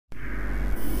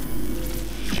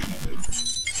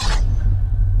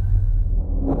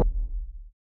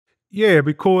Yeah,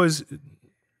 because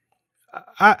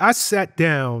I sat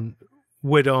down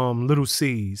with Little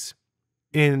Cease,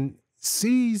 and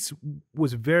Cease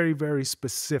was very, very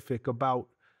specific about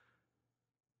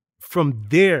from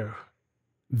their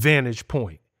vantage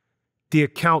point, the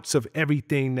accounts of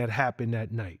everything that happened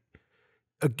that night.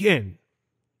 Again,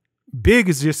 Big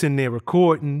is just in there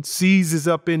recording. Cease is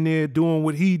up in there doing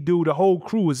what he do. The whole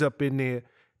crew is up in there.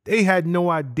 They had no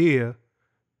idea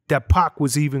that Pac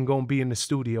was even gonna be in the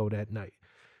studio that night.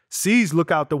 Cease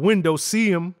look out the window, see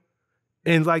him,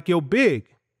 and like, yo, Big,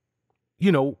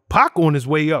 Pac on his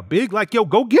way up. Big, like, yo,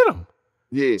 go get him.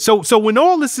 Yeah. So when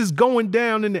all this is going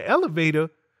down in the elevator,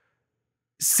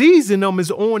 Cease and them is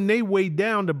on their way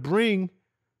down to bring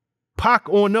Pac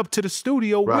on up to the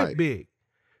studio with Big.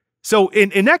 So,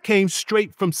 and that came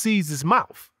straight from Cease's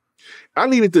mouth. I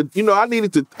mean, it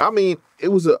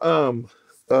was a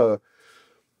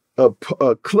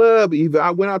club. Even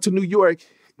I went out to New York,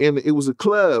 and it was a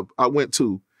club I went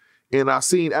to, and I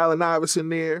seen Allen Iverson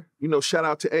there. Shout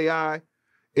out to AI,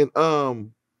 and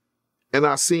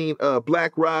I seen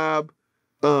Black Rob,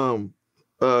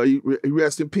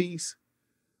 rest in peace.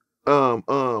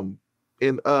 And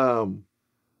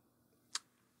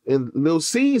Lil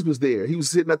Cease was there. He was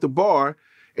sitting at the bar,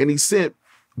 and he sent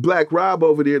Black Rob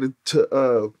over there to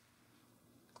tell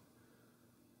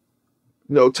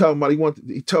him about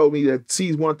he told me that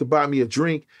Cease wanted to buy me a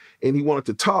drink, and he wanted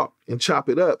to talk and chop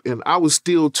it up. And I was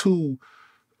still too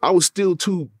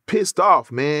pissed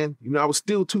off, man. I was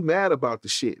still too mad about the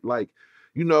shit. Like,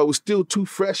 it was still too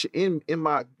fresh in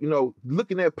my,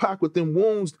 looking at Pac with them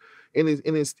wounds in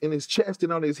his chest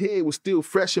and on his head was still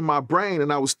fresh in my brain,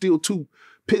 and I was still too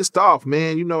pissed off,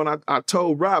 man. And I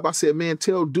told Rob, I said, man,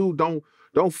 tell dude don't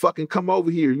fucking come over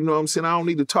here. You know what I'm saying? I don't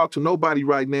need to talk to nobody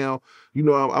right now.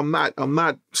 I'm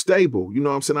not stable. You know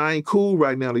what I'm saying? I ain't cool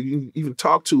right now to even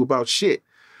talk to about shit.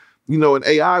 And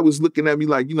AI was looking at me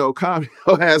like, calm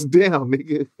your ass down,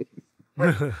 nigga.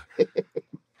 And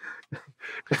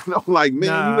I'm like,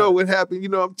 man, you know what happened?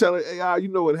 I'm telling AI, you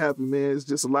know what happened, man. It's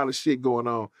just a lot of shit going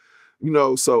on.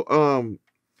 So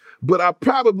but I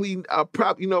probably,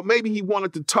 maybe he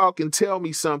wanted to talk and tell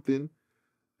me something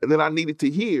that I needed to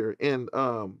hear. And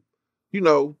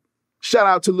shout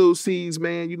out to Lil Cease,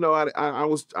 man. I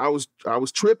was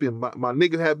tripping. My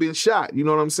nigga had been shot. You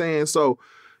know what I'm saying? So,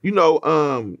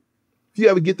 if you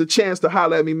ever get the chance to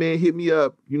holler at me, man, hit me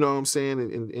up. You know what I'm saying?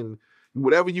 And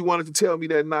whatever you wanted to tell me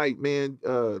that night, man,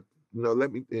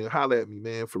 let me holler at me,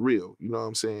 man, for real. You know what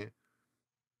I'm saying?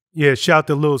 Yeah, shout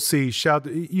to Lil Cease.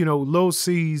 Lil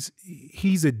Cease,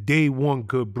 he's a day one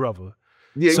good brother.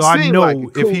 Yeah, so I know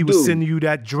like if he was sending you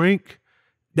that drink,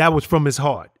 that was from his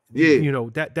heart. Yeah.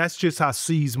 That's just how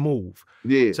Cease move.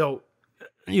 Yeah. So,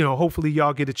 hopefully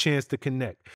y'all get a chance to connect.